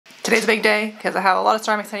Today's a big day because I have a lot of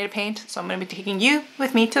ceramics I need to paint, so I'm going to be taking you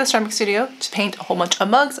with me to the ceramic studio to paint a whole bunch of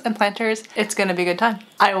mugs and planters. It's going to be a good time.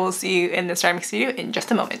 I will see you in the ceramic studio in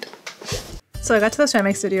just a moment. So I got to the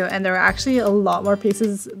ceramic studio and there were actually a lot more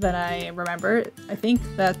pieces than I remember. I think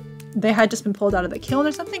that they had just been pulled out of the kiln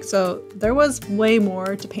or something, so there was way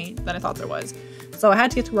more to paint than I thought there was. So I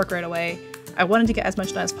had to get to work right away. I wanted to get as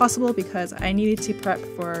much done as possible because I needed to prep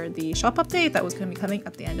for the shop update that was going to be coming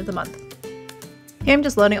at the end of the month. Here I'm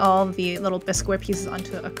just loading all of the little bisqueware pieces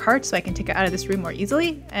onto a cart so I can take it out of this room more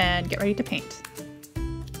easily and get ready to paint.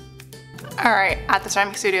 Alright, at the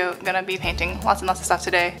ceramic studio, I'm gonna be painting lots and lots of stuff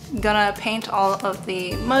today. Gonna paint all of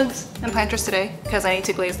the mugs and planters today because I need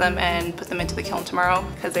to glaze them and put them into the kiln tomorrow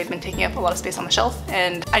because they've been taking up a lot of space on the shelf,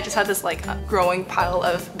 and I just have this like growing pile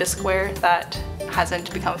of bisqueware that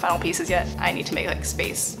hasn't become final pieces yet. I need to make like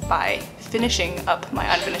space by finishing up my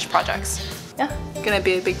unfinished projects. Yeah, gonna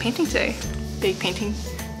be a big painting today. Big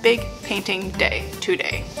painting day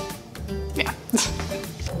today. Yeah.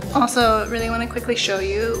 Also, really want to quickly show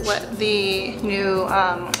you what the new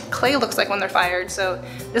clay looks like when they're fired. So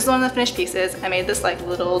this is one of the finished pieces. I made this like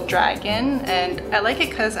little dragon, and I like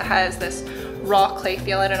it because it has this raw clay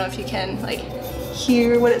feel. I don't know if you can like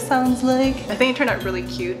hear what it sounds like. I think it turned out really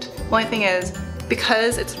cute. The only thing is,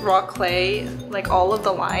 because it's raw clay, like all of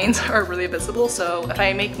the lines are really visible, so if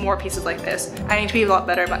I make more pieces like this, I need to be a lot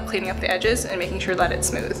better about cleaning up the edges and making sure that it's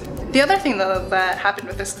smooth. The other thing though that happened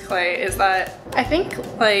with this clay is that I think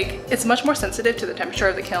like it's much more sensitive to the temperature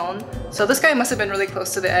of the kiln. So this guy must have been really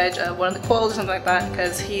close to the edge of one of the coils or something like that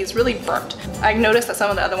because he's really burnt. I noticed that some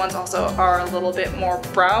of the other ones also are a little bit more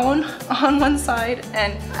brown on one side,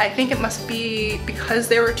 and I think it must be because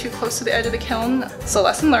they were too close to the edge of the kiln. So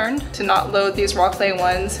lesson learned to not load these raw clay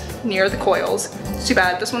ones near the coils. It's too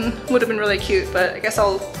bad. This one would have been really cute, but I guess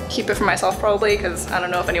I'll keep it for myself probably because I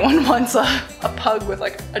don't know if anyone wants a pug with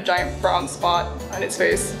like a giant brown spot on its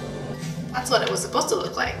face. That's what it was supposed to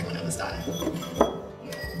look like when it was done.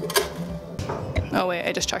 Oh wait,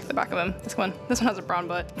 I just checked the back of him. This one has a brown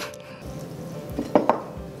butt.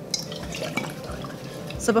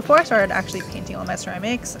 So before I started actually painting all my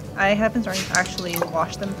ceramics, I have been starting to actually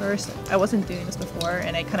wash them first. I wasn't doing this before,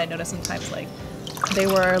 and I kind of noticed sometimes like they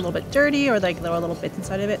were a little bit dirty or like there were little bits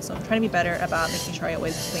inside of it, so I'm trying to be better about making sure I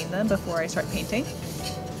always clean them before I start painting.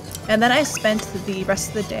 And then I spent the rest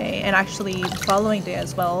of the day, and actually the following day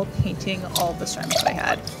as well, painting all the ceramics I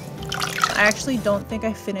had. I actually don't think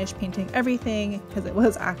I finished painting everything because it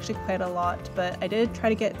was actually quite a lot, but I did try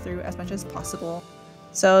to get through as much as possible.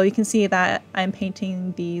 So you can see that I'm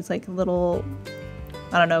painting these like little,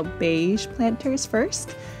 I don't know, beige planters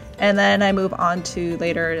first, and then I move on to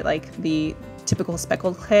later like the typical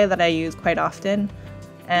speckled clay that I use quite often.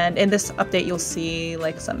 And in this update you'll see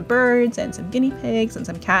like some birds and some guinea pigs and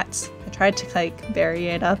some cats. I tried to like vary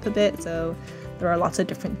it up a bit, so there are lots of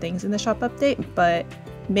different things in the shop update, but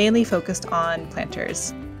mainly focused on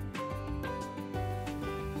planters.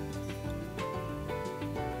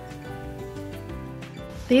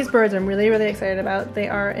 These birds I'm really excited about. They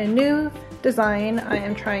are a new design I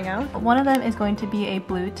am trying out. One of them is going to be a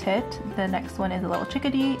blue tit, the next one is a little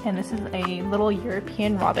chickadee, and this is a little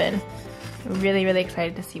European robin. Really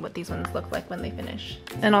excited to see what these ones look like when they finish.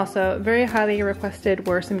 And also, very highly requested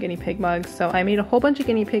were some guinea pig mugs, so I made a whole bunch of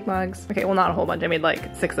guinea pig mugs. Okay, well not a whole bunch, I made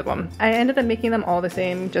like 6 of them. I ended up making them all the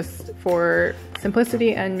same just for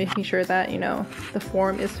simplicity and making sure that, you know, the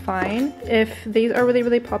form is fine. If these are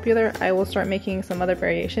really popular, I will start making some other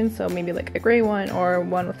variations, so maybe like a gray one or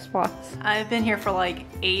one with spots. I've been here for like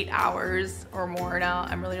 8 hours or more now.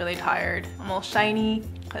 I'm really tired. I'm all shiny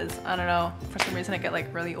because I don't know, for some reason I get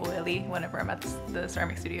like really oily whenever I'm at the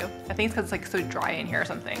ceramic studio. I think it's because it's like so dry in here or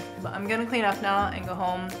something. But I'm gonna clean up now and go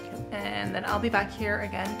home, and then I'll be back here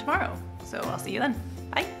again tomorrow. So I'll see you then.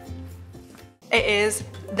 Bye. It is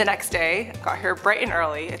the next day. I got here bright and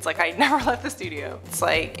early. It's like I never left the studio. It's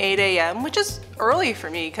like 8 a.m., which is early for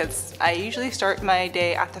me because I usually start my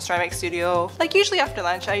day at the ceramic studio, like usually after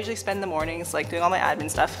lunch. I usually spend the mornings like doing all my admin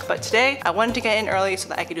stuff. But today I wanted to get in early so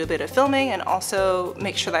that I could do a bit of filming and also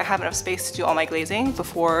make sure that I have enough space to do all my glazing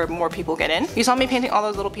before more people get in. You saw me painting all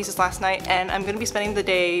those little pieces last night, and I'm gonna be spending the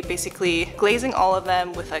day basically glazing all of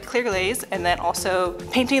them with a clear glaze, and then also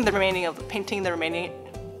painting the remainder of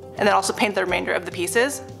the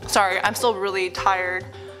pieces. Sorry, I'm still really tired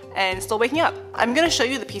and still waking up. I'm gonna show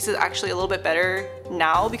you the pieces actually a little bit better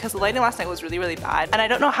now because the lighting last night was really bad, and I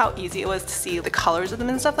don't know how easy it was to see the colors of them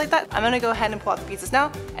and stuff like that. I'm gonna go ahead and pull out the pieces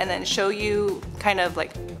now and then show you kind of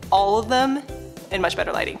like all of them in much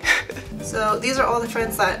better lighting. So these are all the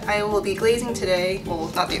threads that I will be glazing today.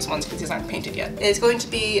 Well, not these ones because these aren't painted yet. It's going to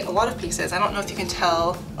be a lot of pieces. I don't know if you can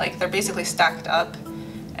tell, like they're basically stacked up.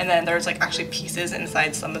 And then there's like actually pieces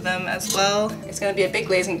inside some of them as well. It's gonna be a big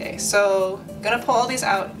glazing day. So I'm gonna pull all these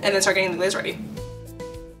out and then start getting the glaze ready.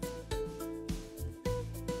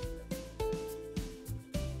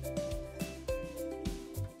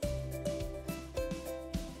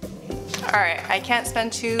 Alright, I can't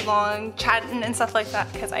spend too long chatting and stuff like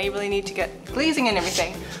that because I really need to get glazing and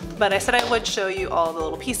everything. But I said I would show you all the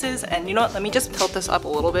little pieces, and you know what, let me just tilt this up a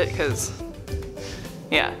little bit because,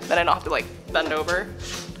 yeah, then I don't have to like bend over.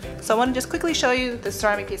 So I want to just quickly show you the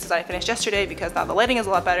ceramic pieces I finished yesterday because now the lighting is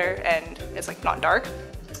a lot better and it's like not dark.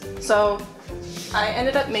 So I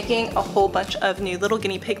ended up making a whole bunch of new little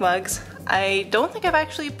guinea pig mugs. I don't think I've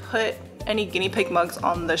actually put any guinea pig mugs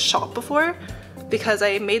on the shop before, because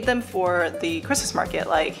I made them for the Christmas market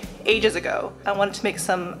like ages ago. I wanted to make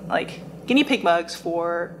some like guinea pig mugs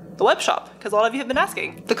for the web shop because a lot of you have been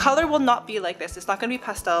asking. The color will not be like this. It's not going to be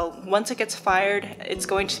pastel. Once it gets fired, it's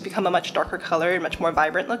going to become a much darker color and much more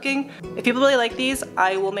vibrant looking. If people really like these,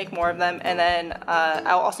 I will make more of them, and then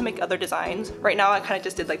I'll also make other designs. Right now I kind of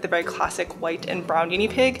just did like the very classic white and brown guinea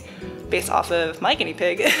pig based off of my guinea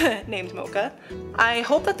pig named Mocha. I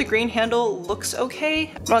hope that the green handle looks okay.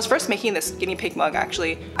 When I was first making this guinea pig mug,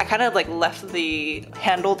 actually, I kind of like left the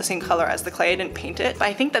handle the same color as the clay. I didn't paint it, but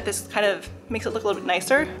I think that this kind of makes it look a little bit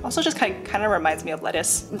nicer. Also just kind of reminds me of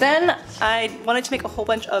lettuce. Then I wanted to make a whole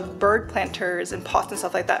bunch of bird planters and pots and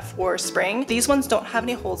stuff like that for spring. These ones don't have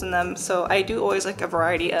any holes in them, so I do always like a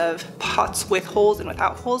variety of pots with holes and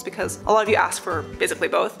without holes because a lot of you ask for basically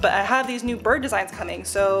both. But I have these new bird designs coming,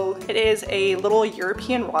 so it is a little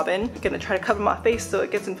European robin. I'm gonna try to cover my face so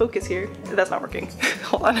it gets in focus here. That's not working.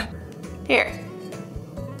 Hold on. Here.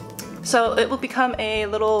 So it will become a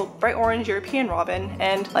little bright orange European robin,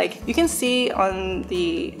 and like you can see on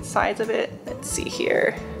the sides of it, let's see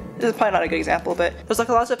here. This is probably not a good example, but there's like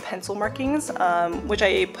a lot of pencil markings, which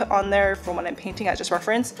I put on there for when I'm painting as just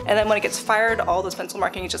reference. And then when it gets fired, all those pencil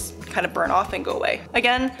markings just kind of burn off and go away.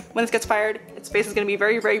 Again, when this gets fired, its face is gonna be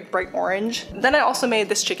very, very bright orange. Then I also made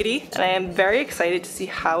this chickadee, and I am very excited to see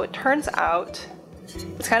how it turns out.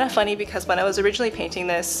 It's kind of funny because when I was originally painting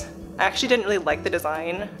this, I actually didn't really like the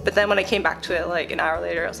design, but then when I came back to it like an hour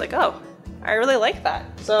later, I was like, oh, I really like that.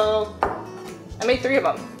 So I made 3 of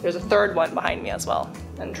them. There's a third one behind me as well.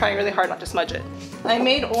 I'm trying really hard not to smudge it. I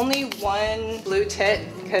made only one blue tit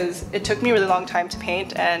because it took me a really long time to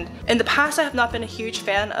paint, and in the past I have not been a huge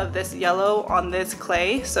fan of this yellow on this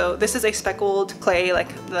clay. So this is a speckled clay,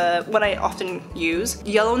 like the one I often use.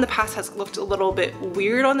 Yellow in the past has looked a little bit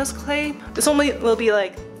weird on this clay. This only will be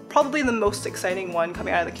like probably the most exciting one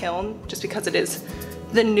coming out of the kiln, just because it is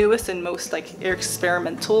the newest and most like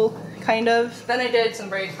experimental kind of. Then I did some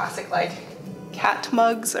very classic like cat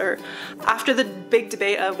mugs, or after the big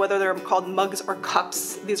debate of whether they're called mugs or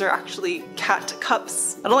cups, these are actually cat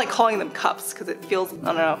cups. I don't like calling them cups because it feels, I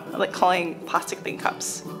don't know, I like calling plastic thing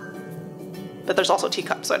cups. But there's also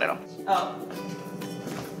teacups, so I don't know. Oh.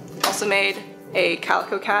 Also made a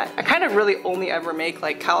calico cat. I kind of really only ever make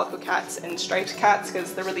like calico cats and striped cats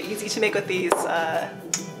because they're really easy to make with these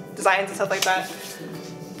designs and stuff like that.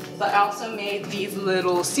 But I also made these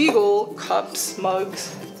little seagull cups,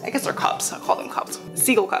 mugs. I guess they're cups, I'll call them cups.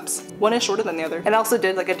 Seagull cups. One is shorter than the other. And I also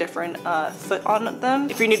did like a different foot on them.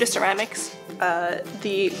 If you're new to ceramics,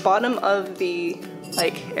 the bottom of the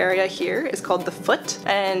like area here is called the foot,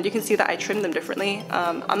 and you can see that I trimmed them differently.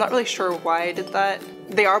 I'm not really sure why I did that.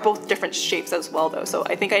 They are both different shapes as well though, so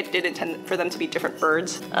I think I did intend for them to be different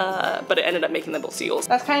birds, but it ended up making them both seagulls.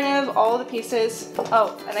 That's kind of all the pieces.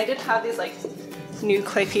 Oh, and I did have these like new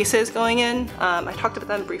clay pieces going in. I talked about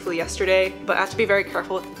them briefly yesterday, but I have to be very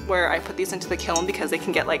careful with where I put these into the kiln because they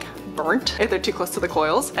can get like burnt if they're too close to the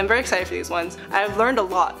coils. I'm very excited for these ones. I've learned a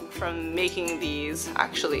lot from making these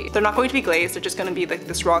actually. They're not going to be glazed, they're just going to be like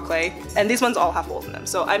this raw clay, and these ones all have holes in them.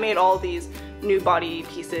 So I made all these new body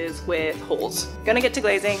pieces with holes. Gonna get to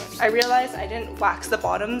glazing. I realized I didn't wax the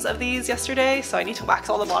bottoms of these yesterday, so I need to wax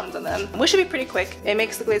all the bottoms of them, which should be pretty quick. It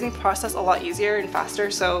makes the glazing process a lot easier and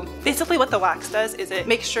faster. So basically what the wax does is it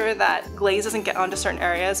makes sure that glaze doesn't get onto certain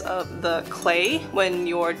areas of the clay when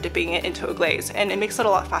you're dipping it into a glaze, and it makes it a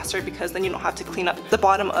lot faster because then you don't have to clean up the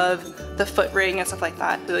bottom of the foot ring and stuff like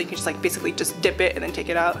that. So you can just like basically just dip it and then take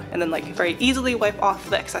it out and then like very easily wipe off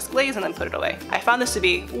the excess glaze and then put it away. I found this to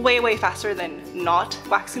be way faster than not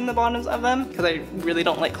waxing the bottoms of them because I really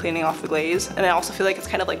don't like cleaning off the glaze, and I also feel like it's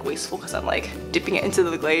kind of like wasteful because I'm like dipping it into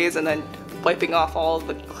the glaze and then wiping off all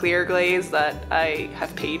the clear glaze that I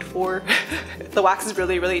have paid for. The wax is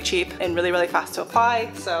really cheap and really fast to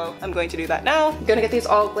apply, so I'm going to do that now. I'm gonna get these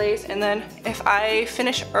all glazed, and then if I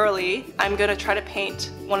finish early, I'm gonna try to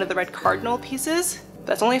paint one of the red cardinal pieces.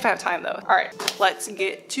 That's only if I have time though. All right, let's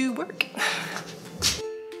get to work.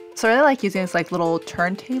 So I really like using this like little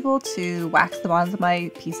turntable to wax the bottoms of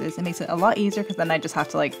my pieces. It makes it a lot easier because then I just have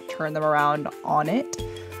to like turn them around on it.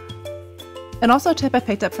 And also a tip I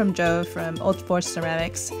picked up from Joe from Old Forge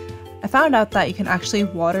Ceramics, I found out that you can actually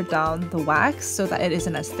water down the wax so that it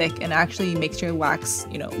isn't as thick and actually makes your wax,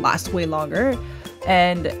 you know, last way longer.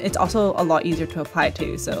 And it's also a lot easier to apply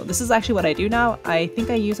too. So this is actually what I do now. I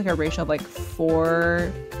think I use like a ratio of like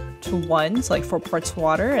 4:1, so like 4 parts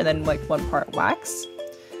water and then like 1 part wax.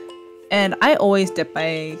 And I always dip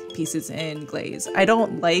my pieces in glaze. I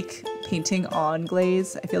don't like painting on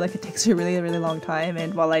glaze. I feel like it takes a really long time,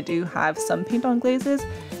 and while I do have some paint on glazes,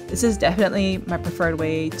 this is definitely my preferred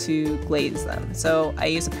way to glaze them. So I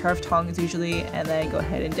use a pair of tongs usually and then go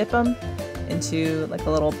ahead and dip them into like a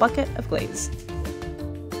little bucket of glaze.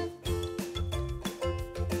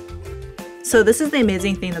 So this is the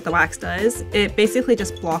amazing thing that the wax does. It basically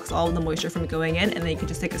just blocks all of the moisture from going in, and then you can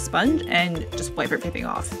just take a sponge and just wipe everything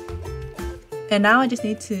off. And now I just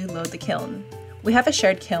need to load the kiln. We have a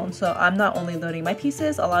shared kiln, so I'm not only loading my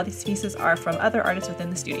pieces, a lot of these pieces are from other artists within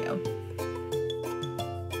the studio.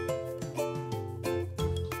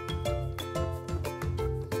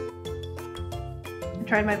 I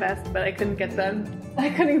tried my best, but I couldn't get them.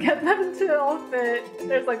 To all fit.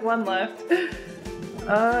 There's like one left.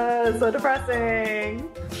 It's so depressing.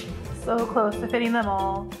 So close to fitting them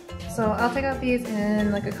all. So I'll take out these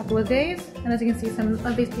in like a couple of days. And as you can see, some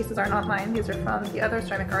of these pieces are not mine. These are from the other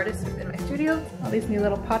ceramic artists in my studio. All these new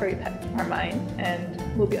little pottery pets are mine and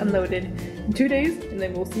will be unloaded in 2 days, and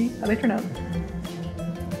then we'll see how they turn out.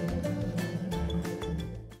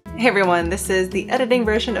 Hey everyone, this is the editing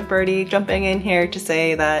version of Birdie jumping in here to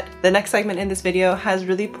say that the next segment in this video has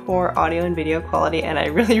really poor audio and video quality, and I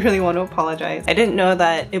really want to apologize. I didn't know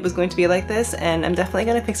that it was going to be like this, and I'm definitely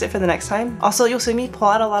going to fix it for the next time. Also, you'll see me pull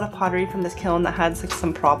out a lot of pottery from this kiln that had like,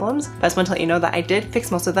 some problems, but I just want to let you know that I did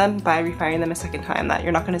fix most of them by refiring them a second time that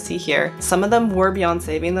you're not going to see here. Some of them were beyond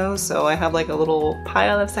saving though, so I have like a little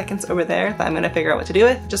pile of seconds over there that I'm going to figure out what to do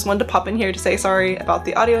with. Just wanted to pop in here to say sorry about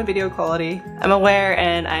the audio and video quality. I'm aware,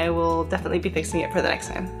 and I will definitely be fixing it for the next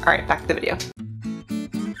time. Alright, back to the video.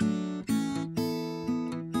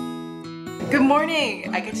 Good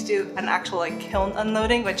morning! I get to do an actual like kiln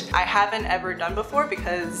unloading, which I haven't ever done before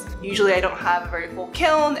because usually I don't have a very full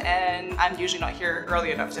kiln and I'm usually not here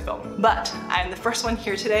early enough to film. But I'm the first one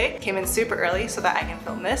here today. Came in super early so that I can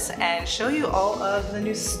film this and show you all of the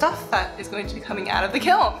new stuff that is going to be coming out of the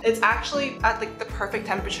kiln. It's actually at like the perfect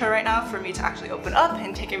temperature right now for me to actually open up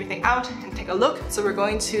and take everything out and take a look. So we're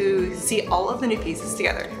going to see all of the new pieces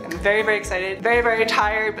together. I'm very excited, very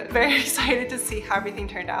tired, but very excited to see how everything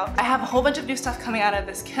turned out. I have a whole bunch of new stuff coming out of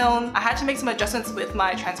this kiln. I had to make some adjustments with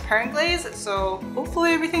my transparent glaze, so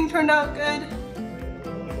hopefully everything turned out good.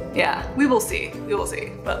 Yeah, we will see,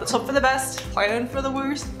 But let's hope for the best, plan for the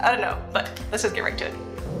worst. I don't know, but let's just get right to it.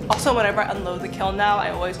 Also, whenever I unload the kiln now, I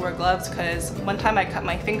always wear gloves because one time I cut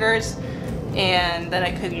my fingers and then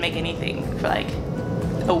I couldn't make anything for like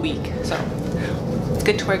a week. So it's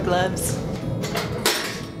good to wear gloves.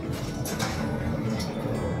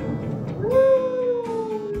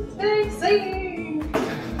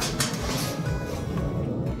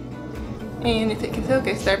 And if it can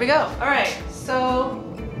focus, there we go. All right, so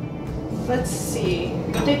let's see.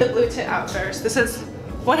 I'll take the blue tint out first. This is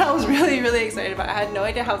what I was really excited about. I had no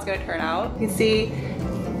idea how it's gonna turn out. You can see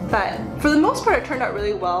that for the most part it turned out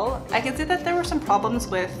really well. I can see that there were some problems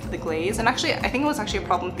with the glaze, and actually I think it was actually a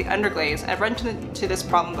problem with the underglaze. I've run into this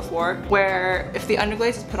problem before where if the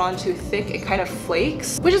underglaze is put on too thick, it kind of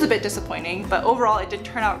flakes, which is a bit disappointing, but overall it did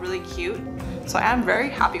turn out really cute. So I am very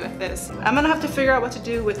happy with this. I'm gonna have to figure out what to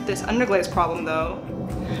do with this underglaze problem though.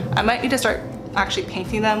 I might need to start actually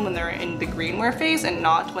painting them when they're in the greenware phase and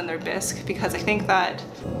not when they're bisque, because I think that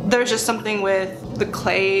there's just something with the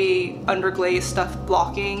clay underglaze stuff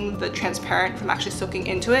blocking the transparent from actually soaking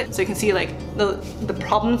into it. So you can see like the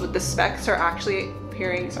problems with the specks are actually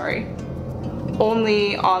appearing,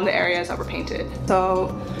 only on the areas that were painted.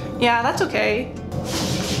 So yeah, that's okay.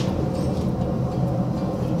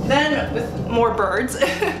 Then with more birds,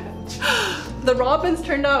 the robins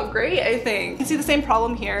turned out great, I think. You can see the same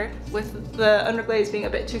problem here with the underglaze being a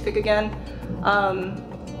bit too thick again.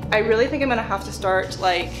 I really think I'm gonna have to start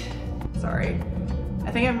I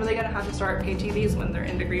think I'm really gonna have to start painting these when they're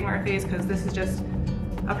in the greenware phase, because this is just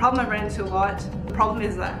a problem I've run into a lot. The problem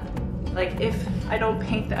is that if I don't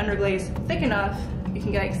paint the underglaze thick enough, you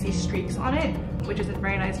can get these streaks on it, which isn't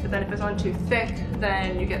very nice, but then if it's on too thick,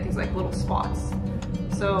 then you get these little spots.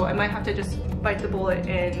 So I might have to just bite the bullet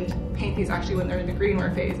and paint these actually when they're in the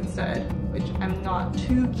greenware phase instead, which I'm not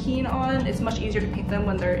too keen on. It's much easier to paint them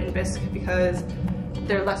when they're in bisque because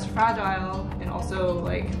they're less fragile and also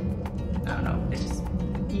like, I don't know, it's just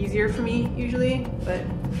easier for me usually, but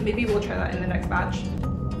maybe we'll try that in the next batch.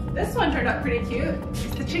 This one turned out pretty cute.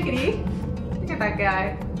 It's the chickadee. Look at that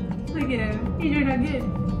guy. Look at him, he turned out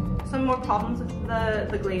good. Some more problems with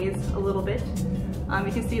the glaze a little bit.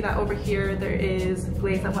 You can see that over here there is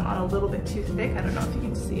glaze that went on a little bit too thick. I don't know if you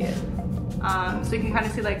can see it. So you can kind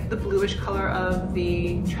of see like the bluish color of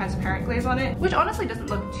the transparent glaze on it, which honestly doesn't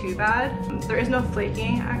look too bad. There is no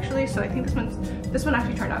flaking actually, so I think this one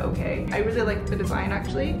actually turned out okay. I really like the design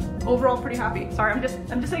actually. Overall, pretty happy. Sorry, I'm just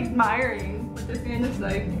like admiring what this guy looks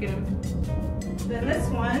like. Look at him. Then this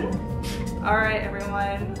one. All right,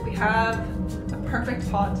 everyone, we have a perfect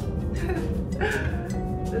pot.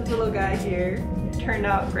 This little guy here turned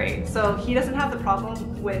out great. So he doesn't have the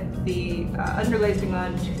problem with the underlays being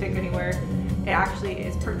on too thick anywhere. It actually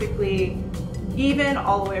is perfectly even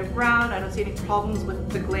all the way around. I don't see any problems with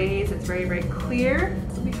the glaze. It's very, very clear.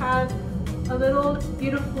 So we have a little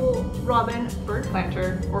beautiful robin bird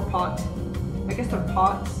planter or pot. I guess they're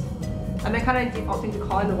pots. I've been kind of defaulting to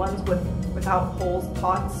calling the ones without holes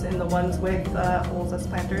pots and the ones with holes as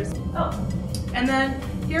planters. Oh, and then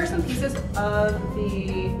here are some pieces of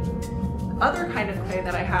the other kind of clay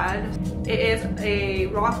that I had. It is a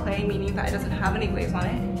raw clay, meaning that it doesn't have any glaze on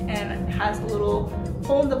it, and it has a little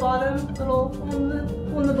hole in the bottom, little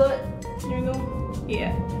hole in the butt. There you go.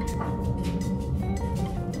 Yeah.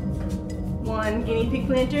 One guinea pig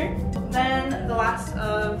planter. Then the last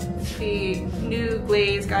of the new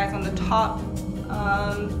glaze guys on the top.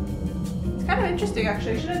 It's kind of interesting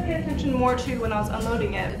actually. I should have paid attention more to when I was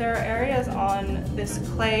unloading it. There are areas on this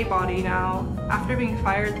clay body now, after being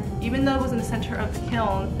fired, even though it was in the center of the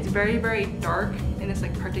kiln, it's very, very dark in this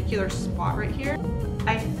like particular spot right here.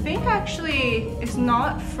 I think actually it's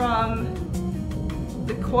not from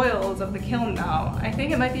the coils of the kiln now. I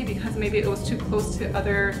think it might be because maybe it was too close to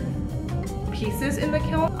other pieces in the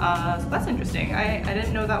kiln. So that's interesting. I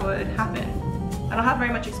didn't know that would happen. I don't have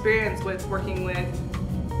very much experience with working with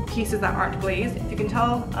pieces that aren't glazed. If you can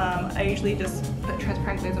tell, I usually just put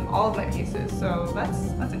transparent glaze on all of my pieces, so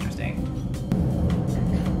that's interesting.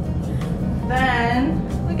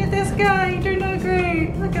 Then, look at this guy, he turned out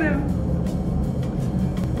great. Look at him.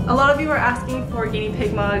 A lot of you are asking for guinea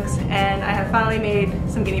pig mugs, and I have finally made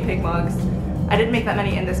some guinea pig mugs. I didn't make that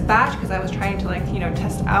many in this batch because I was trying to like, you know,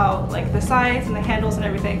 test out like the size and the handles and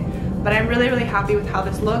everything, but I'm really, really happy with how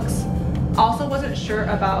this looks. Also wasn't sure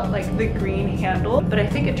about like the green handle, but I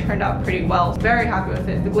think it turned out pretty well. Very happy with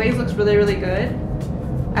it. The glaze looks really, really good.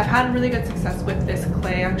 I've had really good success with this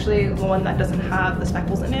clay actually, the one that doesn't have the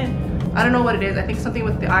speckles in it. I don't know what it is. I think something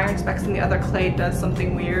with the iron specks in the other clay does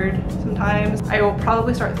something weird sometimes. I will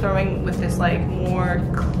probably start throwing with this like more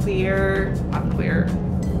clear, not clear,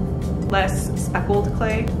 less speckled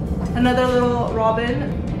clay. Another little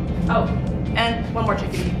robin. Oh, and one more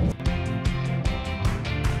chickadee.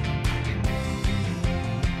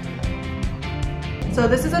 So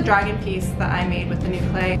this is a dragon piece that I made with the new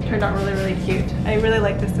clay. It turned out really, really cute. I really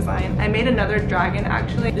like this design. I made another dragon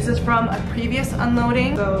actually. This is from a previous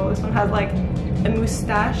unloading. So this one has like a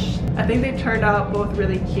moustache. I think they turned out both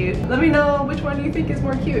really cute. Let me know which one you think is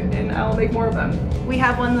more cute and I'll make more of them. We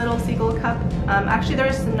have one little seagull cup. Actually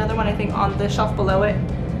there's another one I think on the shelf below it,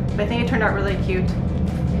 but I think it turned out really cute.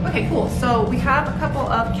 Okay, cool. So we have a couple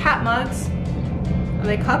of cat mugs. Are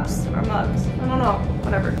they cups or mugs? I don't know,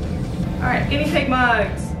 whatever. All right, guinea pig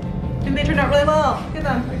mugs. I think they turned out really well. Look at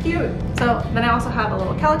them, they're cute. So then I also have a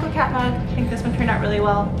little calico cat mug. I think this one turned out really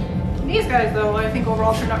well. These guys though, I think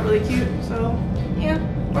overall turned out really cute. So yeah,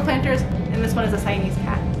 more planters. And this one is a Siamese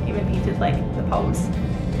cat, even painted like the pose.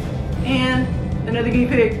 And another guinea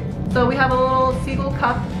pig. So we have a little seagull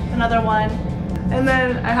cup, another one. And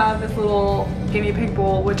then I have this little guinea pig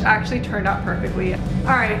bowl, which actually turned out perfectly. All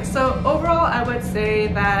right, so overall I would say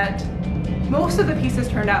that most of the pieces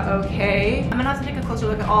turned out okay. I'm gonna have to take a closer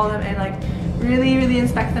look at all of them and like really, really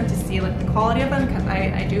inspect them to see like the quality of them, because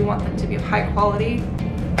I do want them to be of high quality.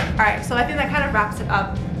 All right, so I think that kind of wraps it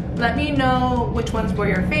up. Let me know which ones were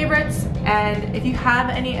your favorites, and if you have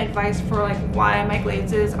any advice for like why my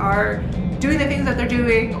glazes are doing the things that they're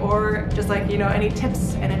doing, or just like, you know, any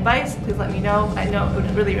tips and advice, please let me know. I know it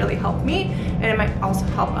would really, really help me, and it might also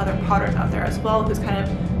help other potters out there as well who's kind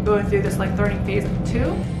of going through this like learning phase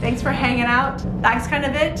too. Thanks for hanging out. That's kind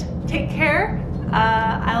of it. Take care.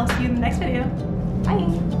 I'll see you in the next video.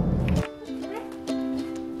 Bye.